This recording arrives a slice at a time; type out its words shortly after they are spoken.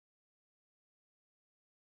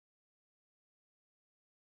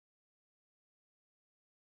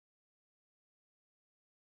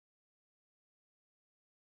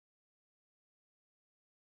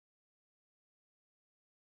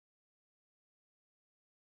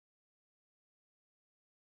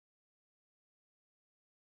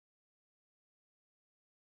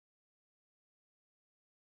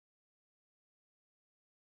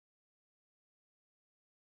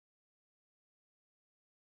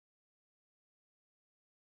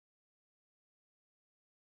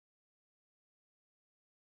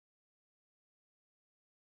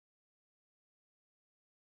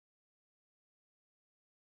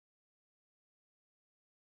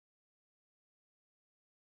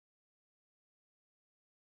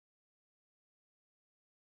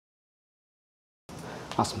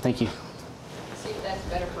Awesome, thank you. See if that's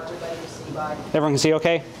better for everybody to see by. Everyone can see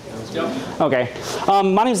okay? Yep. Okay.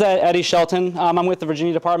 My name is Eddie Shelton. I'm with the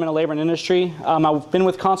Virginia Department of Labor and Industry. I've been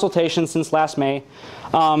with consultation since last May.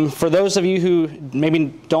 For those of you who maybe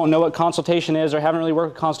don't know what consultation is or haven't really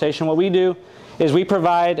worked with consultation, what we do is we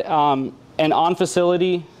provide an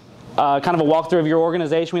on-facility kind of a walkthrough of your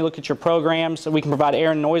organization. We look at your programs. We can provide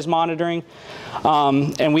air and noise monitoring.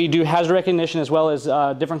 And we do hazard recognition as well as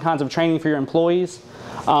different kinds of training for your employees.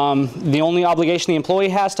 The only obligation the employee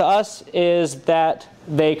has to us is that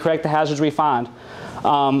they correct the hazards we find.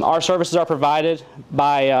 Our services are provided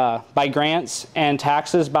by grants and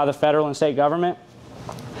taxes by the federal and state government.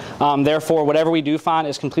 Therefore, whatever we do find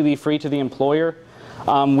is completely free to the employer.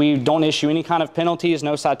 We don't issue any kind of penalties,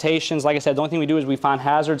 no citations. Like I said, the only thing we do is we find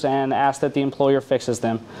hazards and ask that the employer fixes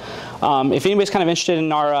them. If anybody's kind of interested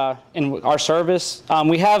in our service,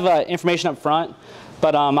 we have information up front,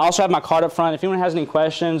 but I also have my card up front. If anyone has any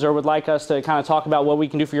questions or would like us to kind of talk about what we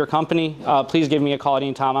can do for your company, please give me a call at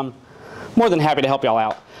any time. I'm more than happy to help y'all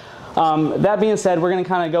out. That being said, we're going to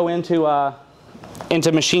kind of go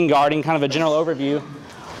into machine guarding, kind of a general overview.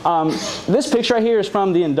 This picture right here is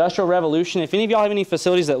from the Industrial Revolution. If any of y'all have any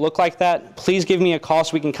facilities that look like that, please give me a call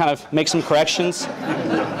so we can kind of make some corrections.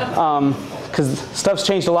 Because stuff's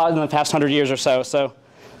changed a lot in the past 100 years or so.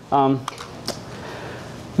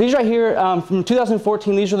 These right here, from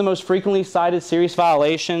 2014, these are the most frequently cited serious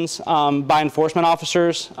violations by enforcement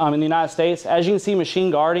officers in the United States. As you can see, machine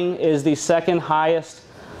guarding is the second highest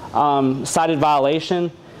cited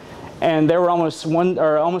violation. And there were almost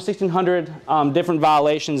 1,600 different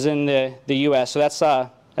violations in the U.S. So that's a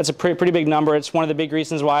pretty big number. It's one of the big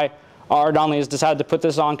reasons why R. Donnelly has decided to put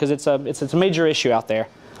this on, because it's a major issue out there.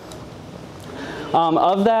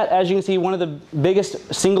 Of that, as you can see, one of the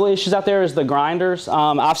biggest single issues out there is the grinders.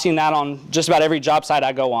 I've seen that on just about every job site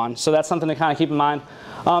I go on. So that's something to kind of keep in mind,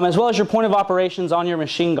 as well as your point of operations on your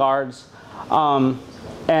machine guards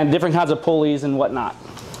and different kinds of pulleys and whatnot.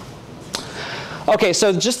 Okay,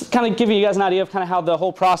 so just kind of giving you guys an idea of kind of how the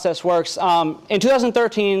whole process works. In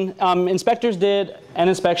 2013, inspectors did an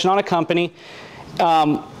inspection on a company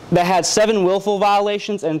that had 7 willful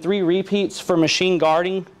violations and 3 repeats for machine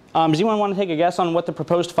guarding. Does anyone want to take a guess on what the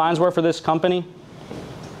proposed fines were for this company?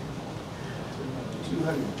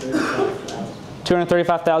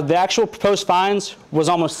 $235,000. The actual proposed fines was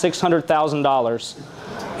almost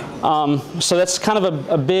 $600,000. So that's kind of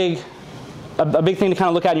a big thing to kind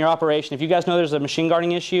of look at in your operation. If you guys know there's a machine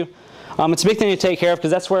guarding issue, it's a big thing to take care of,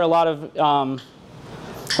 because that's where a lot of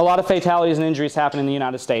fatalities and injuries happen in the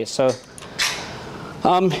United States. So,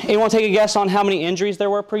 anyone take a guess on how many injuries there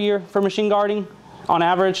were per year for machine guarding, on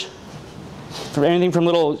average? For anything from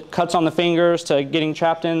little cuts on the fingers to getting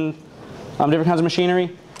trapped in different kinds of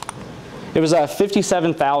machinery. It was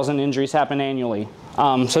 57,000 injuries happen annually.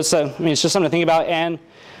 So it's just something to think about. And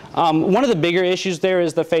one of the bigger issues there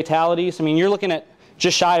is the fatalities. I mean, you're looking at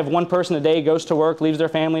just shy of 1 person a day goes to work, leaves their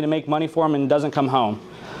family to make money for them, and doesn't come home.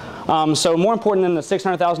 So more important than the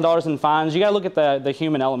 $600,000 in fines, you got to look at the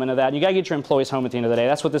human element of that. You got to get your employees home at the end of the day.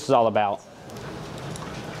 That's what this is all about.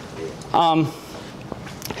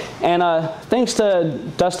 Thanks to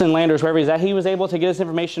Dustin Landers, wherever he's at, he was able to get this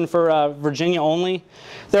information for Virginia only.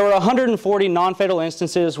 There were 140 non-fatal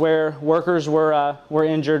instances where workers were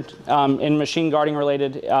injured in machine guarding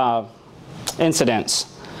related incidents.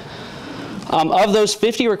 Of those,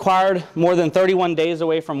 50 required more than 31 days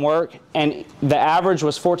away from work, and the average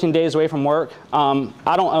was 14 days away from work.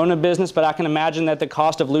 I don't own a business, but I can imagine that the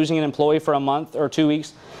cost of losing an employee for a month or 2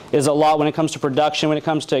 weeks is a lot when it comes to production, when it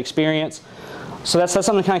comes to experience. So that's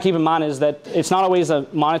something to kind of keep in mind, is that it's not always a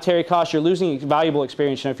monetary cost. You're losing valuable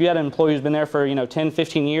experience. You know, if you had an employee who's been there for 10,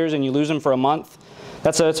 15 years and you lose them for a month,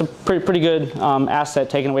 that's a pretty good asset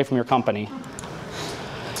taken away from your company.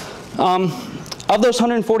 Of those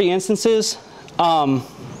 140 instances,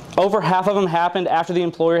 over half of them happened after the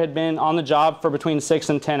employer had been on the job for between 6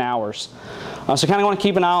 and 10 hours. So kind of want to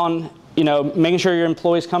keep an eye on making sure your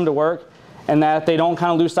employees come to work, and that they don't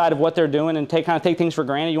kind of lose sight of what they're doing and take things for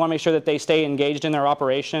granted. You want to make sure that they stay engaged in their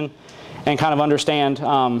operation and kind of understand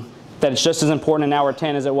that it's just as important an hour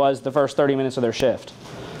 10 as it was the first 30 minutes of their shift.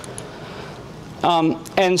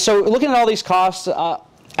 And so looking at all these costs,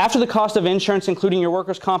 after the cost of insurance, including your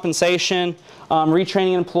workers' compensation,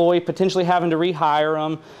 retraining an employee, potentially having to rehire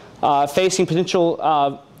them, facing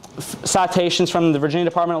potential citations from the Virginia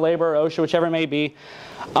Department of Labor or OSHA, whichever it may be,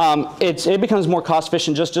 it becomes more cost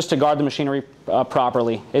efficient just to guard the machinery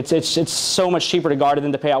properly. It's so much cheaper to guard it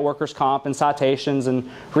than to pay out workers' comp and citations and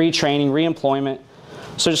retraining, reemployment.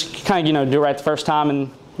 So just kind of do it right the first time,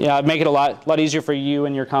 and make it a lot easier for you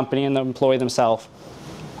and your company and the employee themselves.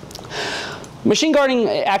 Machine guarding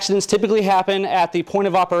accidents typically happen at the point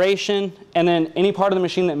of operation, and then any part of the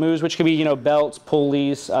machine that moves, which could be, belts,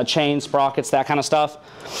 pulleys, chains, sprockets, that kind of stuff.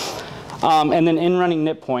 And then in-running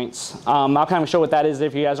nip points. I'll kind of show what that is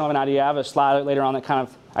if you guys don't have an idea. I have a slide later on that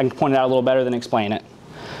I can point it out a little better than explain it.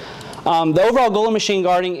 The overall goal of machine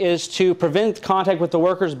guarding is to prevent contact with the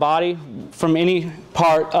worker's body from any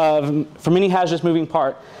hazardous moving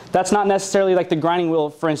part. That's not necessarily like the grinding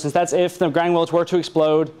wheel, for instance. That's if the grinding wheels were to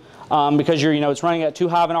explode because it's running at too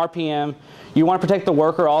high of an RPM. You want to protect the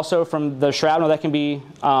worker also from the shrapnel that can be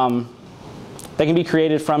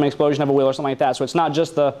created from an explosion of a wheel or something like that. So it's not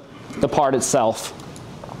just the part itself.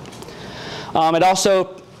 It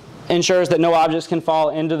also ensures that no objects can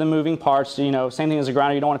fall into the moving parts. Same thing as a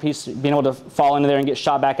grinder. You don't want a piece being able to fall into there and get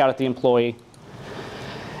shot back out at the employee.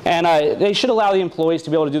 And they should allow the employees to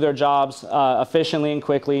be able to do their jobs efficiently and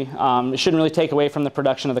quickly. It shouldn't really take away from the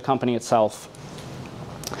production of the company itself.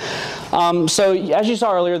 So as you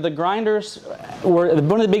saw earlier, the grinders one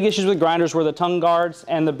of the big issues with grinders were the tongue guards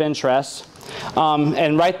and the bench rests.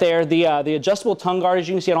 And right there, the adjustable tongue guard, as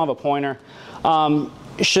you can see, I don't have a pointer,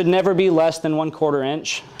 should never be less than 1/4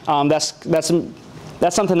 inch.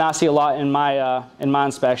 That's something I see a lot in my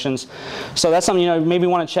inspections. So that's something maybe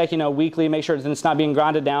want to check weekly, make sure that it's not being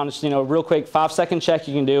grinded down. Just real quick 5-second check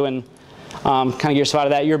you can do and kind of get yourself out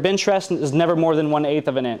of that. Your bench rest is never more than 1/8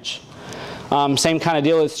 of an inch. Same kind of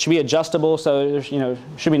deal. It should be adjustable, so there's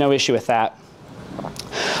should be no issue with that.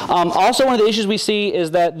 Also, one of the issues we see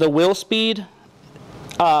is that the wheel speed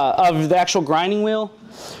of the actual grinding wheel,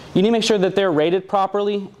 you need to make sure that they're rated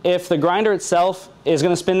properly. If the grinder itself is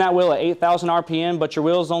going to spin that wheel at 8,000 RPM, but your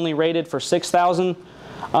wheel is only rated for 6,000,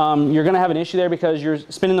 you're going to have an issue there because you're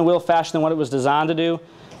spinning the wheel faster than what it was designed to do,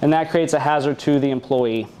 and that creates a hazard to the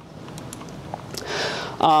employee.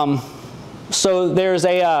 So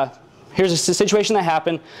here's a situation that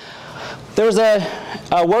happened. There was a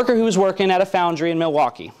worker who was working at a foundry in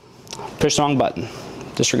Milwaukee. Push the wrong button.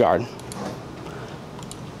 Disregard.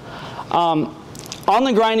 On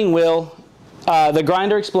the grinding wheel, the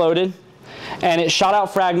grinder exploded, and it shot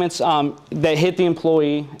out fragments that hit the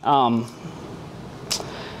employee,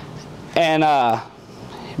 and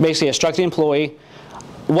basically it struck the employee.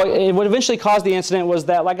 What eventually caused the incident was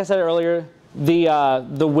that, like I said earlier,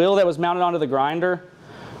 the wheel that was mounted onto the grinder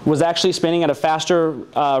was actually spinning at a faster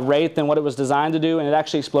rate than what it was designed to do, and it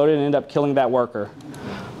actually exploded and ended up killing that worker.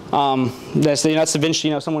 That's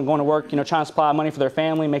eventually someone going to work, trying to supply money for their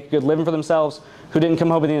family, make a good living for themselves, who didn't come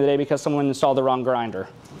home at the end of the day because someone installed the wrong grinder.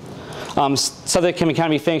 So that can kind of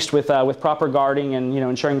be fixed with proper guarding and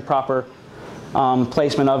ensuring proper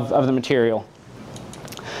placement of the material.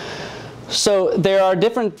 So there are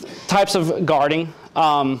different types of guarding.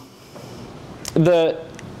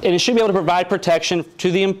 And it should be able to provide protection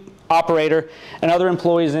to the operator and other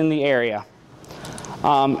employees in the area.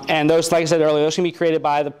 And those, like I said earlier, those can be created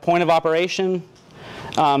by the point of operation,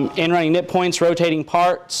 in-running nip points, rotating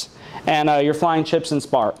parts, and your flying chips and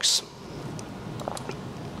sparks.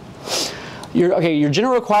 Your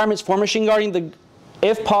general requirements for machine guarding,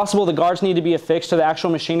 if possible, the guards need to be affixed to the actual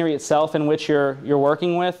machinery itself in which you're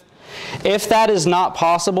working with. If that is not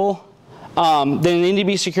possible, then they need to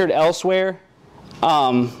be secured elsewhere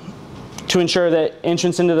to ensure that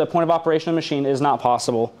entrance into the point of operation of the machine is not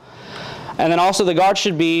possible. And then also the guard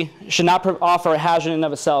should not offer a hazard in and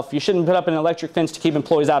of itself. You shouldn't put up an electric fence to keep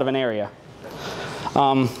employees out of an area.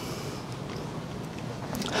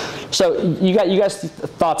 So you guys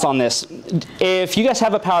thoughts on this? If you guys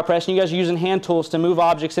have a power press and you guys are using hand tools to move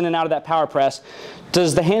objects in and out of that power press,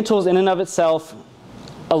 does the hand tools in and of itself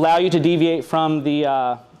allow you to deviate from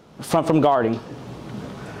the from guarding?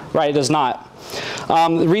 Right, it does not.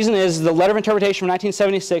 The reason is the letter of interpretation from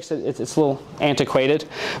 1976, it's a little antiquated,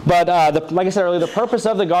 but like I said earlier, the purpose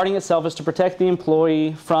of the guarding itself is to protect the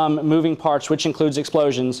employee from moving parts, which includes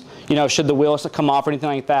explosions, should the wheels come off or anything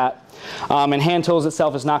like that. And hand tools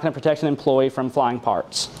itself is not going to protect an employee from flying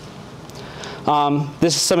parts.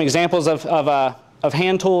 This is some examples of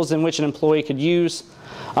hand tools in which an employee could use,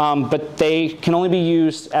 but they can only be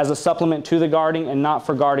used as a supplement to the guarding and not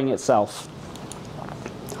for guarding itself.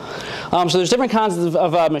 So there's different kinds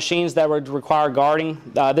of machines that would require guarding.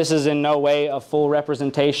 This is in no way a full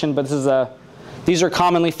representation, but these are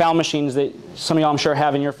commonly found machines that some of y'all I'm sure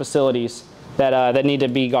have in your facilities that need to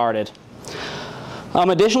be guarded.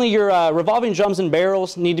 Additionally, your revolving drums and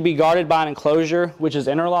barrels need to be guarded by an enclosure which is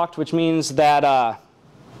interlocked, which means that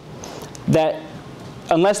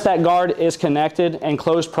unless that guard is connected and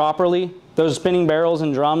closed properly, those spinning barrels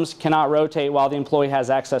and drums cannot rotate while the employee has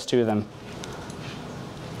access to them.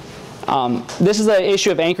 This is an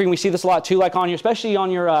issue of anchoring. We see this a lot too, like especially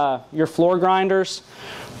on your floor grinders.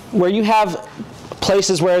 where you have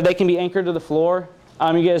places where they can be anchored to the floor,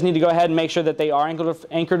 you guys need to go ahead and make sure that they are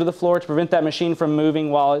anchored to the floor to prevent that machine from moving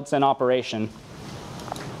while it's in operation.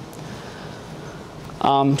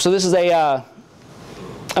 So this is a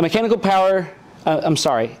mechanical power,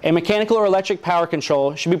 a mechanical or electric power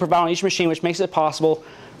control should be provided on each machine, which makes it possible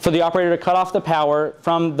for the operator to cut off the power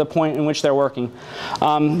from the point in which they're working.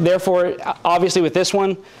 Therefore, obviously with this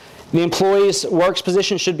one, the employee's works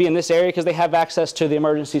position should be in this area because they have access to the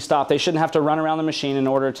emergency stop. They shouldn't have to run around the machine in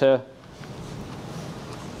order to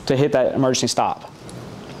hit that emergency stop.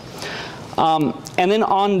 And then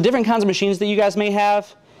on different kinds of machines that you guys may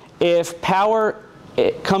have, if power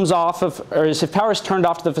comes off of, or if power is turned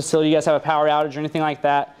off to the facility, you guys have a power outage or anything like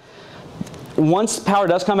that, once power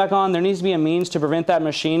does come back on, there needs to be a means to prevent that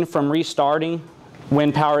machine from restarting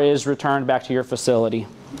when power is returned back to your facility.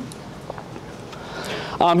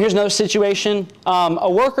 Here's another situation.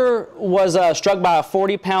 A worker was struck by a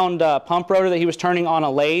 40-pound pump rotor that he was turning on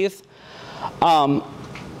a lathe.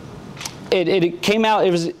 It came out,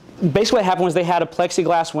 it was basically what happened was they had a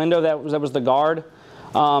plexiglass window that was the guard.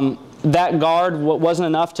 That guard wasn't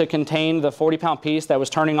enough to contain the 40-pound piece that was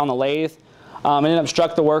turning on the lathe. It ended up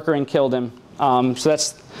struck the worker and killed him. So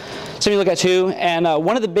that's something to look at too. And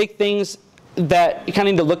one of the big things that you kind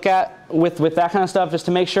of need to look at with that kind of stuff is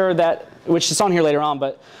to make sure that, which is on here later on,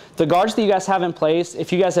 but the guards that you guys have in place,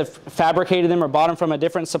 if you guys have fabricated them or bought them from a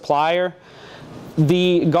different supplier,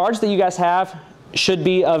 the guards that you guys have should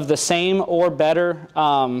be of the same or better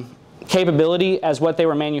capability as what they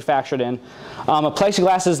were manufactured in. A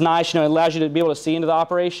plexiglass is nice, it allows you to be able to see into the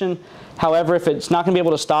operation. However, if it's not going to be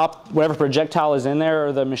able to stop whatever projectile is in there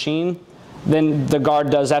or the machine, then the guard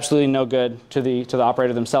does absolutely no good to the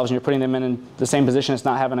operator themselves, and you're putting them in the same position as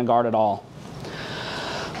not having a guard at all.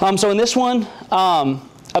 So in this one,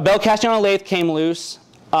 a bell casting on a lathe came loose.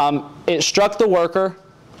 It struck the worker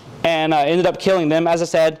and ended up killing them. As I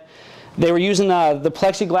said, they were using the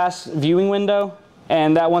plexiglass viewing window,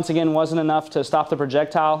 and that once again wasn't enough to stop the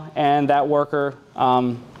projectile, and that worker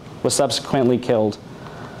was subsequently killed.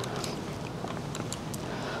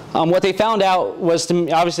 What they found out was to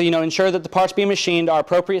obviously ensure that the parts being machined are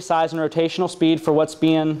appropriate size and rotational speed for what's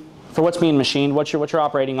being machined, what you're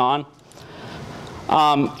operating on.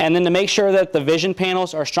 And then to make sure that the vision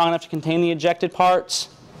panels are strong enough to contain the ejected parts.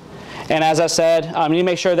 And as I said, you need to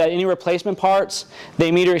make sure that any replacement parts,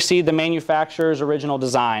 they meet or exceed the manufacturer's original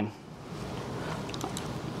design.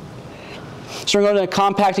 So we're going to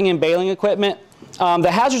compacting and baling equipment.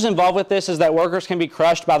 The hazards involved with this is that workers can be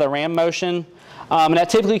crushed by the ram motion. And that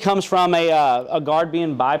typically comes from a guard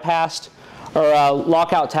being bypassed or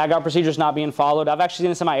lockout tagout procedures not being followed. I've actually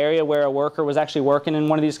seen this in my area where a worker was actually working in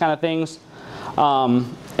one of these kind of things.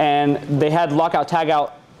 And they had lockout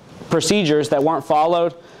tagout procedures that weren't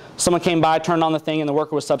followed. Someone came by, turned on the thing, and the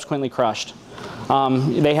worker was subsequently crushed.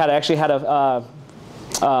 They actually had a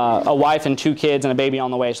wife and 2 kids and a baby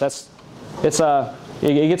on the way. So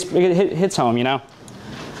it hits home,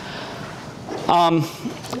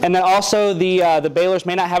 And then also the balers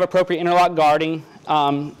may not have appropriate interlock guarding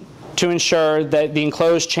to ensure that the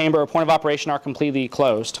enclosed chamber or point of operation are completely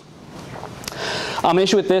closed. An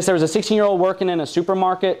issue with this, there was a 16-year-old working in a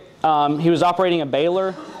supermarket. He was operating a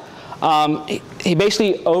baler. He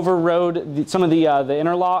basically overrode some of the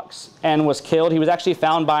interlocks and was killed. He was actually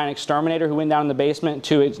found by an exterminator who went down in the basement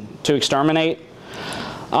to exterminate.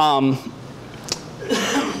 And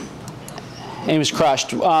he was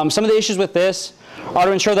crushed. Some of the issues with this are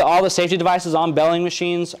to ensure that all the safety devices on belling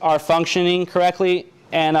machines are functioning correctly.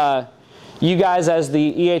 And you guys as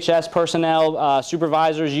the EHS personnel,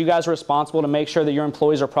 supervisors, you guys are responsible to make sure that your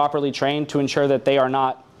employees are properly trained to ensure that they are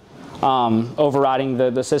not overriding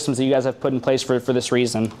the systems that you guys have put in place for this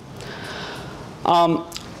reason.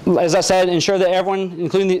 As I said, ensure that everyone,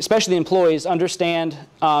 including especially the employees, understand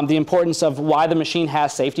the importance of why the machine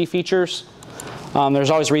has safety features.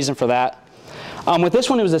 There's always a reason for that. With this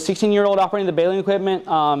one, it was a 16-year-old operating the baling equipment.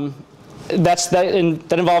 That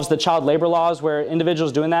involves the child labor laws where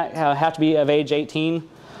individuals doing that have to be of age 18.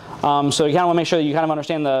 So you kind of want to make sure that you kind of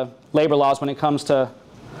understand the labor laws when it comes to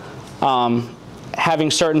having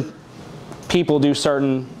certain people do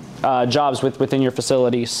certain jobs within your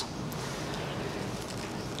facilities.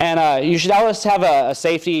 And you should always have a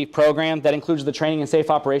safety program that includes the training and safe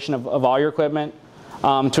operation of all your equipment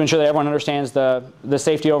to ensure that everyone understands the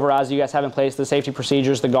safety overrides you guys have in place, the safety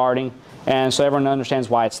procedures, the guarding, and so everyone understands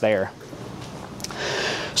why it's there.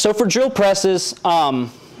 So for drill presses,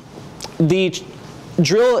 the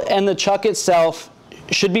drill and the chuck itself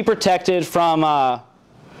should be protected from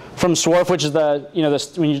swarf, which is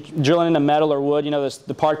when you're drilling into metal or wood,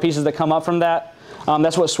 the part pieces that come up from that.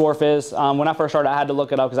 That's what swarf is. When I first started, I had to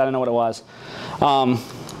look it up because I didn't know what it was.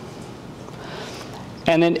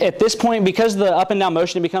 And then at this point, because the up and down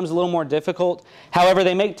motion, it becomes a little more difficult. However,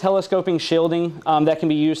 they make telescoping shielding that can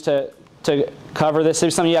be used to cover this.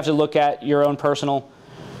 It's something you have to look at your own personal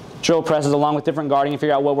drill presses along with different guarding and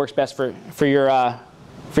figure out what works best for your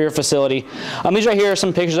facility. These right here are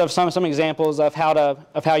some pictures of some examples of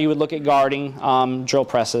how you would look at guarding drill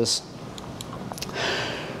presses.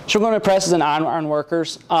 So we're going to presses and iron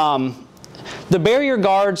workers. The barrier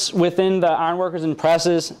guards within the iron workers and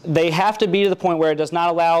presses, they have to be to the point where it does not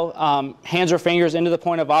allow hands or fingers into the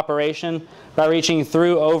point of operation by reaching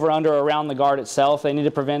through, over, under, or around the guard itself. They need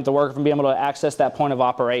to prevent the worker from being able to access that point of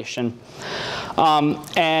operation.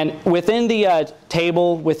 And within the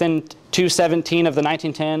table, within 217 of the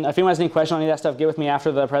 1910, if anyone has any question on any of that stuff, get with me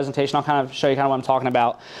after the presentation. I'll kind of show you kind of what I'm talking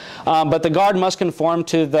about. But the guard must conform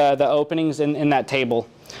to the openings in that table.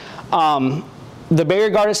 The barrier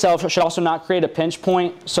guard itself should also not create a pinch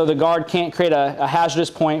point, so the guard can't create a hazardous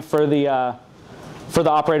point for the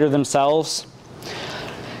operator themselves.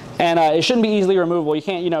 And it shouldn't be easily removable. You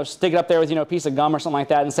can't, stick it up there with, a piece of gum or something like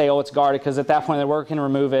that and say, oh, it's guarded, because at that point the worker can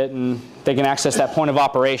remove it and they can access that point of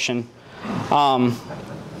operation. And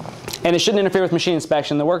it shouldn't interfere with machine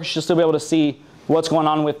inspection. The worker should still be able to see what's going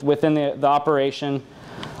on within the operation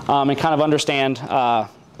and kind of understand,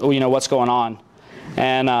 what's going on.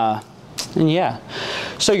 And yeah,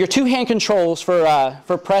 so your two-hand controls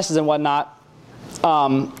for presses and whatnot,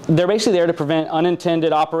 they're basically there to prevent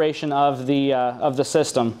unintended operation of the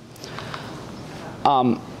system.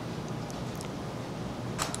 And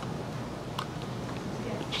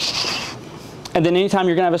then anytime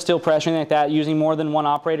you're going to have a steel press or anything like that, using more than one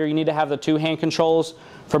operator, you need to have the two-hand controls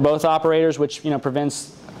for both operators, which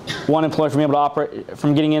prevents one employee from being able to operate,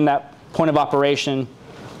 from getting in that point of operation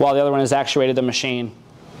while the other one has actuated the machine.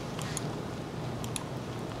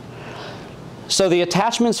 So the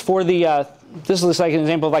attachments for the this looks like an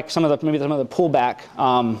example of maybe some of the pullback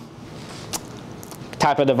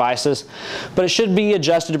type of devices, but it should be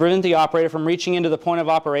adjusted to prevent the operator from reaching into the point of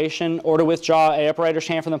operation or to withdraw an operator's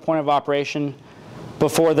hand from the point of operation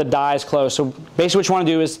before the die is closed. So basically what you want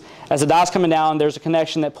to do is, as the die is coming down, there's a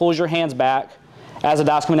connection that pulls your hands back as the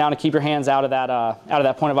die is coming down to keep your hands out of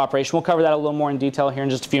that point of operation. We'll cover that a little more in detail here in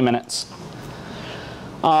just a few minutes.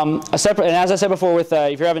 And as I said before, if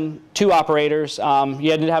you're having two operators,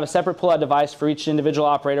 you need to have a separate pull-out device for each individual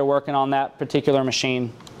operator working on that particular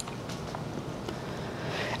machine.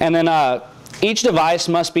 And then each device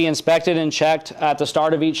must be inspected and checked at the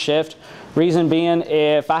start of each shift. Reason being,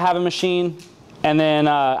 if I have a machine and then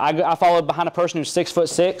I follow behind a person who's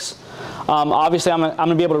 6'6", obviously I'm going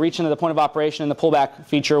to be able to reach into the point of operation and the pullback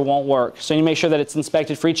feature won't work. So you make sure that it's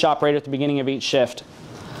inspected for each operator at the beginning of each shift.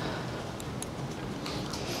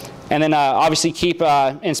 And then obviously keep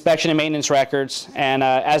inspection and maintenance records, and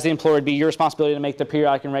as the employer, would be your responsibility to make the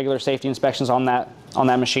periodic and regular safety inspections on that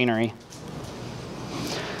machinery.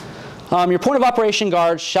 Your point of operation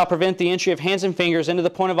guards shall prevent the entry of hands and fingers into the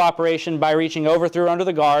point of operation by reaching over, through, or under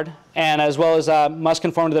the guard, and as well as must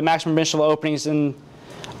conform to the maximum permissible openings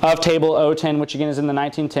of table 010, which again is in the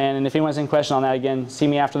 1910. And if anyone has any question on that, again, see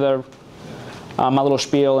me after my little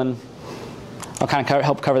spiel, and I'll kind of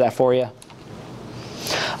help cover that for you.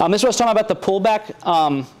 This is what I was talking about the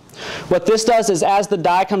pullback. What this does is, as the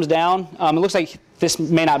die comes down, it looks like this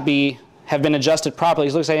may not have been adjusted properly.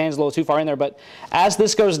 It looks like the hand's a little too far in there, but as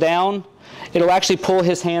this goes down, it'll actually pull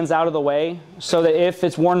his hands out of the way, so that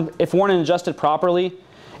if worn and adjusted properly,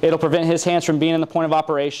 it'll prevent his hands from being in the point of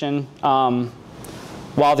operation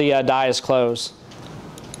while the die is closed.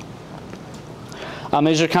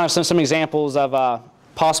 These are kind of some examples of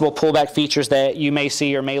possible pullback features that you may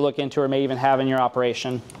see or may look into or may even have in your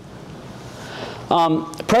operation.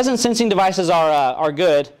 Presence sensing devices are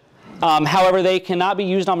good. However, they cannot be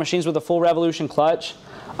used on machines with a full revolution clutch.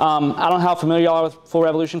 I don't know how familiar you are with full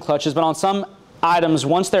revolution clutches, but on some items,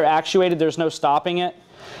 once they're actuated, there's no stopping it.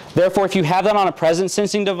 Therefore, if you have that on a presence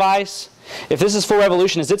sensing device, if this is full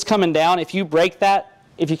revolution, as it's coming down, if you break that,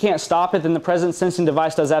 if you can't stop it, then the presence sensing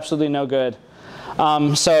device does absolutely no good.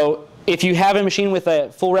 So if you have a machine with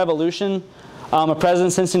a full revolution, a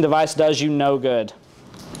presence sensing device does you no good.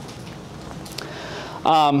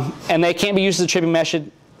 And they can't be used as a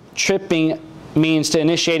tripping means to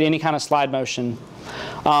initiate any kind of slide motion.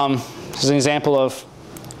 This is an example of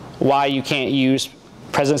why you can't use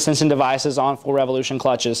presence sensing devices on full revolution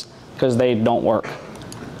clutches, because they don't work.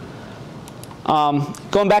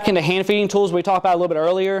 Going back into hand feeding tools we talked about a little bit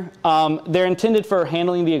earlier, they're intended for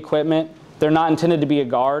handling the equipment. They're not intended to be a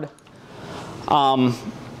guard.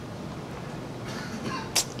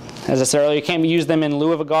 As I said earlier, you can't use them in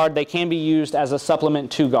lieu of a guard. They can be used as a supplement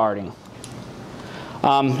to guarding.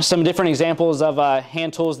 Some different examples of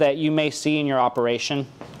hand tools that you may see in your operation.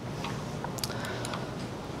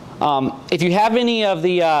 If you have any of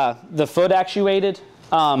the foot actuated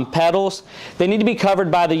pedals, they need to be covered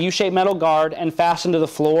by the U-shaped metal guard and fastened to the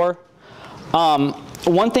floor.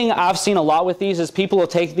 One thing I've seen a lot with these is people will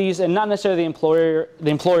take these, and not necessarily the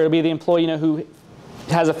employer will be the employee, who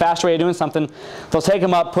has a faster way of doing something. They'll take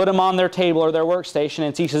them up, put them on their table or their workstation,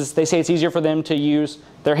 and they say it's easier for them to use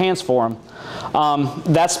their hands for them.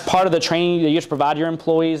 That's part of the training that you have to provide your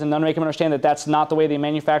employees, and then make them understand that that's not the way the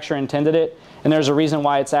manufacturer intended it, and there's a reason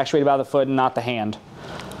why it's actuated by the foot and not the hand.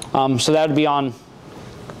 So that would be on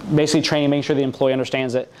basically training, making sure the employee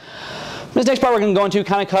understands it. This next part we're going to go into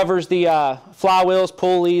kind of covers the flywheels,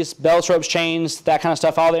 pulleys, belts, ropes, chains, that kind of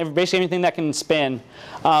stuff, basically anything that can spin.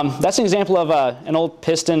 That's an example of an old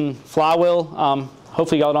piston flywheel.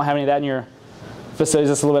 Hopefully y'all don't have any of that in your facilities.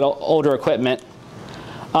 That's a little bit older equipment.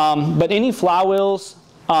 But any flywheels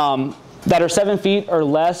that are 7 feet or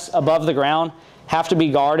less above the ground have to be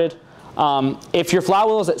guarded. If your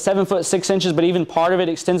flywheel is at 7 foot 6 inches, but even part of it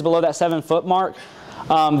extends below that 7 foot mark,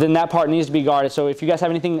 then that part needs to be guarded. So if you guys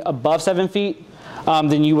have anything above 7 feet,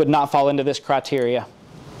 then you would not fall into this criteria.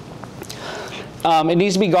 It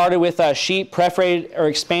needs to be guarded with a sheet, perforated or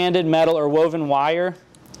expanded metal or woven wire,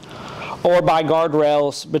 or by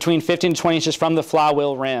guardrails between 15 to 20 inches from the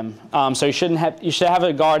flywheel rim. So you should have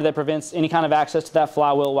a guard that prevents any kind of access to that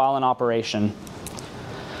flywheel while in operation.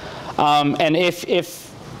 And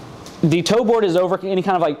if the toe board is over any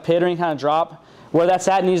kind of like pit or any kind of drop, where that's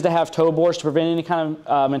at needs to have toe boards to prevent any kind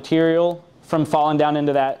of material from falling down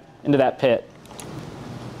into that pit.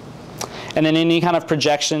 And then any kind of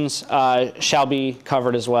projections shall be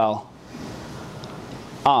covered as well.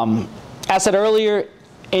 As I said earlier,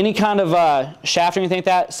 any kind of shaft or anything like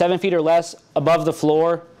that, 7 feet or less above the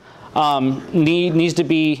floor, needs to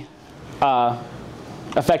be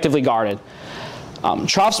effectively guarded.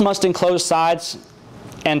 Troughs must enclose sides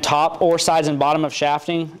and top or sides and bottom of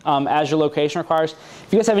shafting as your location requires.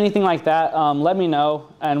 If you guys have anything like that, let me know,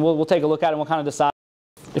 and we'll take a look at it and we'll kind of decide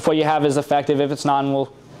if what you have is effective. If it's not, and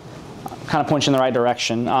we'll kind of point you in the right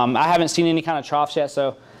direction. I haven't seen any kind of troughs yet,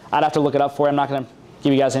 so I'd have to look it up for you. I'm not going to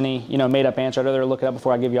give you guys any made up answer. I'd rather look it up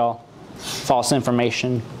before I give y'all false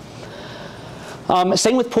information.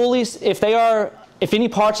 Same with pulleys. If any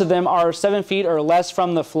parts of them are 7 feet or less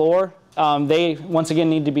from the floor, they once again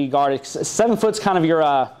need to be guarded. 7 foot's kind of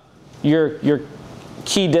your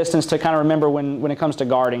key distance to kind of remember when it comes to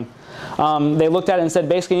guarding. They looked at it and said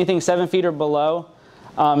basically anything 7 feet or below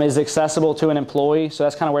is accessible to an employee. So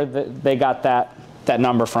that's kind of where they got that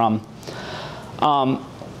number from.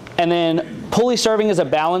 And then pulley serving as a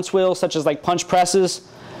balance wheel, such as like punch presses,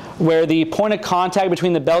 where the point of contact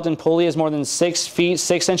between the belt and pulley is more than 6 feet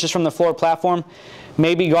 6 inches from the floor platform,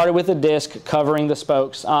 may be guarded with a disc covering the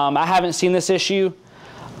spokes. I haven't seen this issue.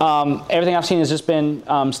 Everything I've seen has just been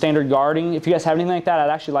standard guarding. If you guys have anything like that, I'd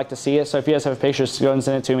actually like to see it. So if you guys have pictures, go ahead and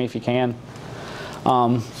send it to me if you can.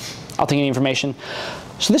 I'll take any information.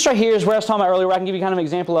 So this right here is where I was talking about earlier, where I can give you kind of an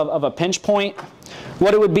example of a pinch point.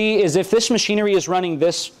 What it would be is if this machinery is running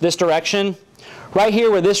this direction, right here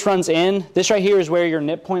where this runs in, this right here is where your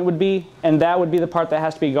nip point would be, and that would be the part that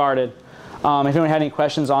has to be guarded. If anyone had any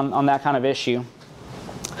questions on that kind of issue.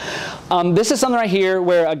 This is something right here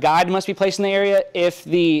where a guide must be placed in the area if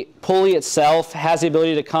the pulley itself has the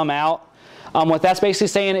ability to come out. What that's basically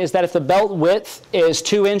saying is that if the belt width is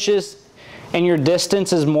 2 inches and your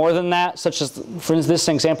distance is more than that, such as, for this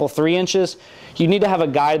example, 3 inches, you need to have a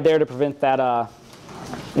guide there to prevent that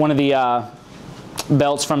one of the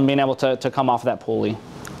belts from being able to come off of that pulley.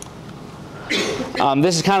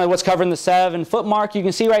 This is kind of what's covering the 7 foot mark. You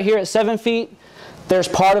can see right here at 7 feet, there's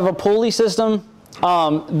part of a pulley system.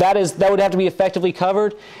 That would have to be effectively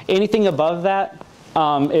covered. Anything above that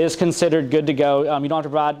is considered good to go. You don't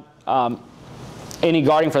have to provide any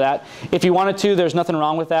guarding for that. If you wanted to, there's nothing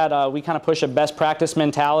wrong with that. We kind of push a best practice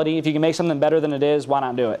mentality. If you can make something better than it is, why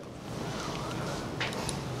not do it?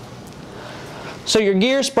 So your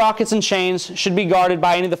gears, sprockets, and chains should be guarded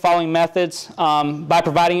by any of the following methods: by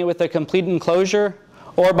providing it with a complete enclosure,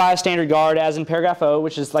 or by a standard guard, as in paragraph O,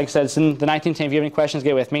 which is, like I said, it's in the 1910. If you have any questions,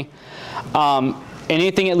 get with me.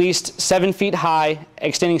 Anything at least 7 feet high,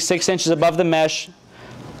 extending 6 inches above the mesh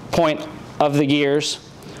point of the gears.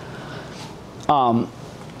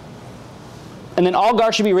 And then all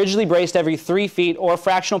guards should be rigidly braced every 3 feet or a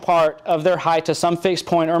fractional part of their height to some fixed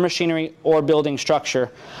point or machinery or building structure.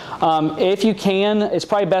 If you can, it's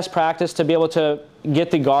probably best practice to be able to get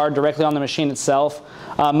the guard directly on the machine itself.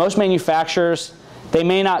 Most manufacturers They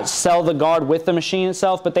may not sell the guard with the machine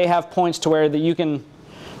itself, but they have points to where that you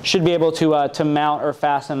should be able to mount or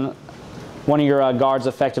fasten one of your guards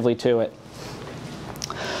effectively to it.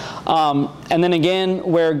 And then again,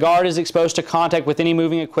 where guard is exposed to contact with any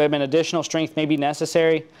moving equipment, additional strength may be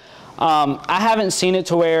necessary. I haven't seen it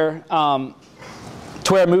to where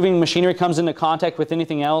moving machinery comes into contact with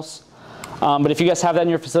anything else. But if you guys have that in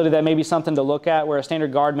your facility, that may be something to look at, where a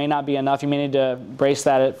standard guard may not be enough. You may need to brace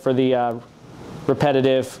that for the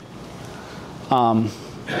repetitive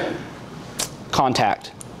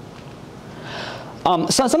contact.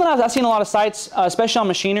 Something I've seen a lot of sites, especially on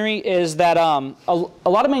machinery, is that a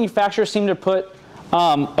lot of manufacturers seem to put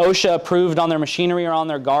OSHA approved on their machinery or on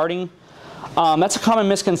their guarding. That's a common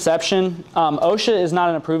misconception. OSHA is not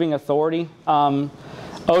an approving authority.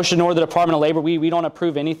 OSHA nor the Department of Labor, we don't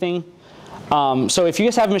approve anything. So if you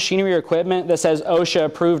guys have machinery or equipment that says OSHA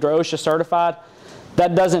approved or OSHA certified,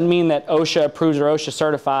 that doesn't mean that OSHA approves or OSHA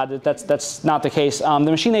certified. That's not the case. The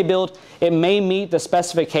machine they build, it may meet the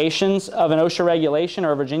specifications of an OSHA regulation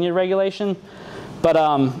or a Virginia regulation, but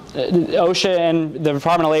OSHA and the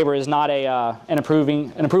Department of Labor is not an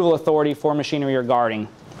approval authority for machinery or guarding.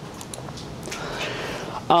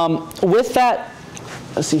 With that,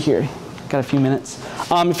 let's see here. Got a few minutes.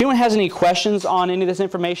 If anyone has any questions on any of this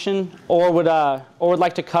information, or would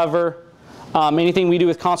like to cover anything we do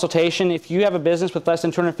with consultation, if you have a business with less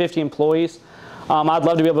than 250 employees, I'd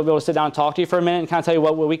love to be able to sit down and talk to you for a minute and kind of tell you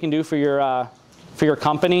what we can do for your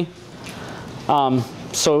company.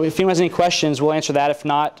 So if anyone has any questions, we'll answer that. If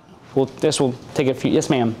not, this will take a few. Yes,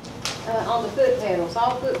 ma'am. On the foot pedals,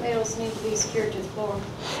 all foot pedals need to be secured to the floor?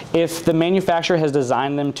 If the manufacturer has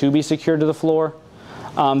designed them to be secured to the floor,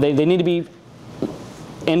 they need to be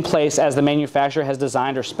in place as the manufacturer has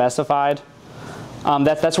designed or specified.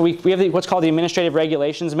 That's what we have what's called the Administrative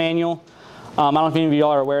Regulations Manual. I don't know if any of you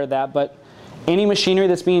all are aware of that, but any machinery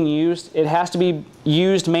that's being used, it has to be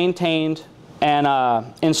used, maintained,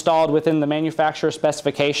 and installed within the manufacturer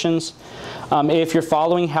specifications. If you're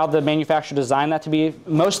following how the manufacturer designed that to be,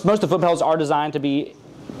 most of the foot pedals are designed to be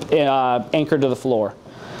anchored to the floor.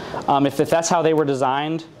 If that's how they were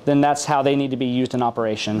designed, then that's how they need to be used in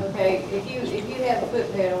operation. Okay, if you have a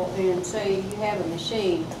foot pedal and say you have a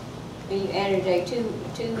machine and you added a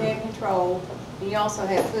two-head control, and you also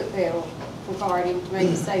have foot pedal for guarding to make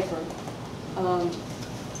it safer,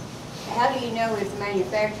 how do you know if the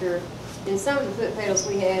manufacturer, and some of the foot pedals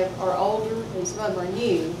we have are older and some of them are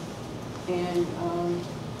new, and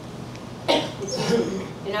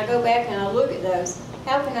and I go back and I look at those,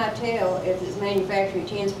 how can I tell if it's manufacturing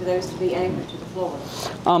intends for those to be anchored to the floor?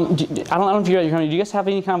 I don't know if do you guys have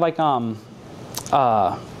any kind of like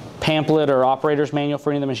pamphlet or operator's manual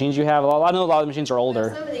for any of the machines you have? I know a lot of the machines are older.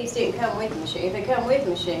 Well, some of these didn't come with the machine. If they come with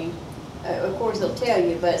the machine, of course they'll tell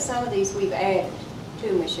you, but some of these we've added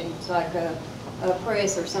to machines, like a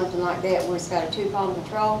press or something like that where it's got a two-prong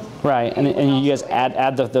control. Right, and you guys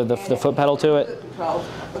add the foot pedal to it? Foot control,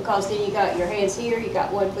 because then you got your hands here, you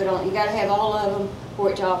got one foot on, you got to have all of them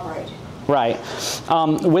for it to operate. Right.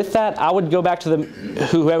 With that, I would go back to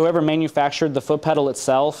whoever manufactured the foot pedal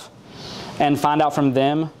itself and find out from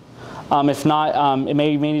them. If not, you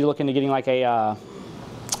may need to look into getting like a,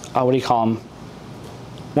 what do you call them?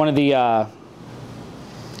 One of the,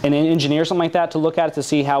 an engineer or something like that to look at it to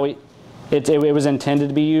see how it was intended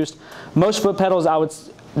to be used. Most foot pedals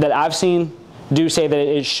that I've seen do say that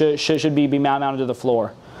it should be mounted to the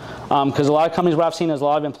floor. Because a lot of companies, what I've seen is a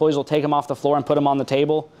lot of employees will take them off the floor and put them on the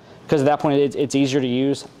table, because at that point it's easier to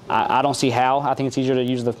use. I don't see how. I think it's easier to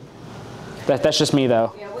use that's just me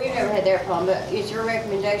though. Yeah, we've never had that problem, but is your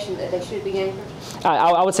recommendation that they should be anchored?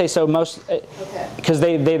 I would say so, because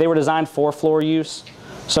they were designed for floor use.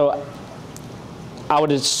 So I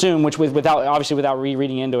would assume, obviously without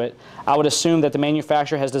reading into it, I would assume that the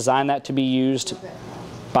manufacturer has designed that to be used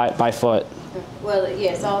by foot. Well,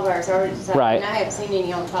 yes, all of ours are designed. Right. And I haven't seen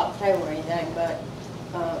any on top of the table or anything, but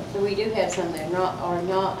we do have some that are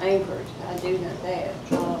not anchored. I do know that.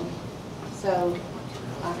 So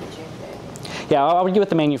I can check that. Yeah, I would get with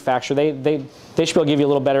the manufacturer. They should be able to give you a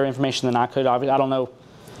little better information than I could. I don't know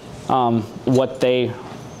what they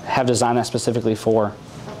have designed that specifically for.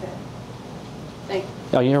 Okay. Thank you.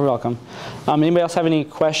 Oh, you're welcome. Anybody else have any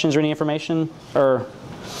questions or any information? Or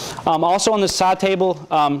also on the side table,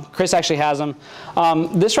 Chris actually has them.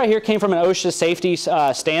 This right here came from an OSHA safety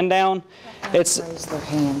stand down. It's raise their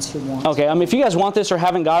hands who want. Okay. If you guys want this or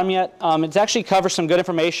haven't got them yet, it actually covers some good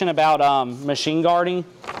information about machine guarding.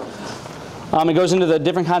 It goes into the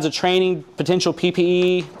different kinds of training, potential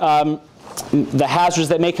PPE, the hazards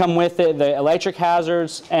that may come with it, the electric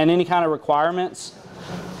hazards, and any kind of requirements.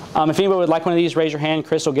 If anybody would like one of these, raise your hand.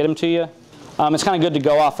 Chris will get them to you. It's kind of good to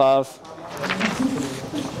go off of.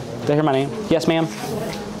 Did I hear my name? Yes, ma'am?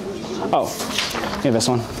 Oh, yeah, this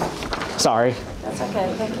one. Sorry. That's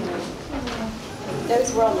okay, thank you.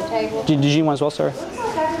 Those were on the table. Did you want as well, sir?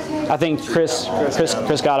 I think Chris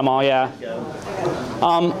got them all, yeah.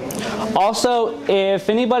 Also, if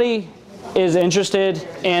anybody is interested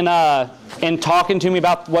in talking to me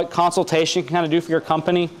about what consultation can kind of do for your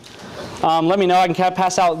company, let me know. I can kind of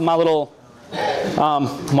pass out my little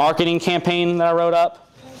marketing campaign that I wrote up.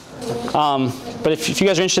 But if you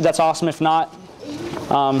guys are interested, that's awesome. If not,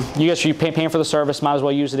 you guys should be paying for the service. Might as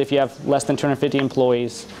well use it if you have less than 250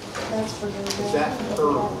 employees. Is that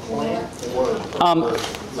per plant or per,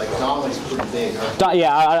 like Donald's pretty big, huh?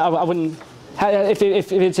 Yeah, I wouldn't. If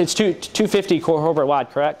it's 250 corporate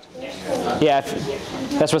wide, correct? Yeah,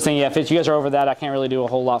 that's what's saying. Yeah, if you guys are over that, I can't really do a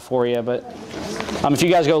whole lot for you. But if you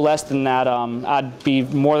guys go less than that, I'd be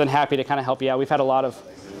more than happy to kind of help you out. We've had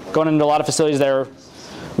going into a lot of facilities that are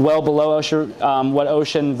well below OSHA, what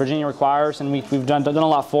OSHA in Virginia requires, and we've done a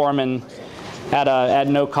lot for them and at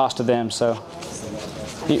no cost to them. So,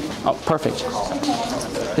 perfect.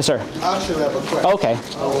 Yes, sir. I actually have a question. Okay.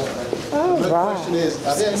 The question is,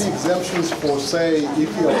 are there any exemptions for, say, if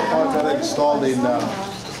you have a part that are installed in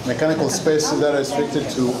mechanical spaces that are restricted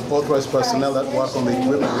to authorized personnel that work on the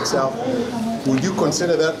equipment itself? Would you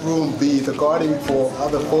consider that room be the guarding for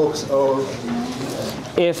other folks, or?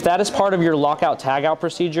 If that is part of your lockout tagout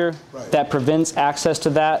procedure, Right. that prevents access to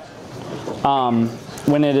that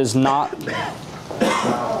when it is not,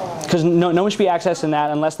 because no one should be accessing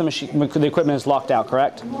that unless the equipment is locked out,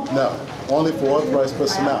 correct? No, only for authorized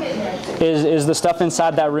personnel. Is the stuff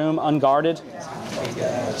inside that room unguarded?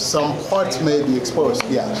 Some parts may be exposed,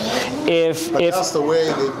 yeah. If That's the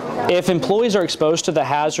way they. if employees are exposed to the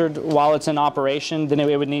hazard while it's in operation, then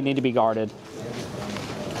it would need to be guarded.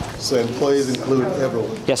 So employees include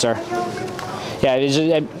everyone. Yes, sir. Yeah,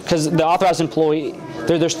 because the authorized employee,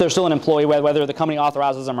 they're still an employee whether the company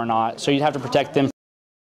authorizes them or not. So you'd have to protect them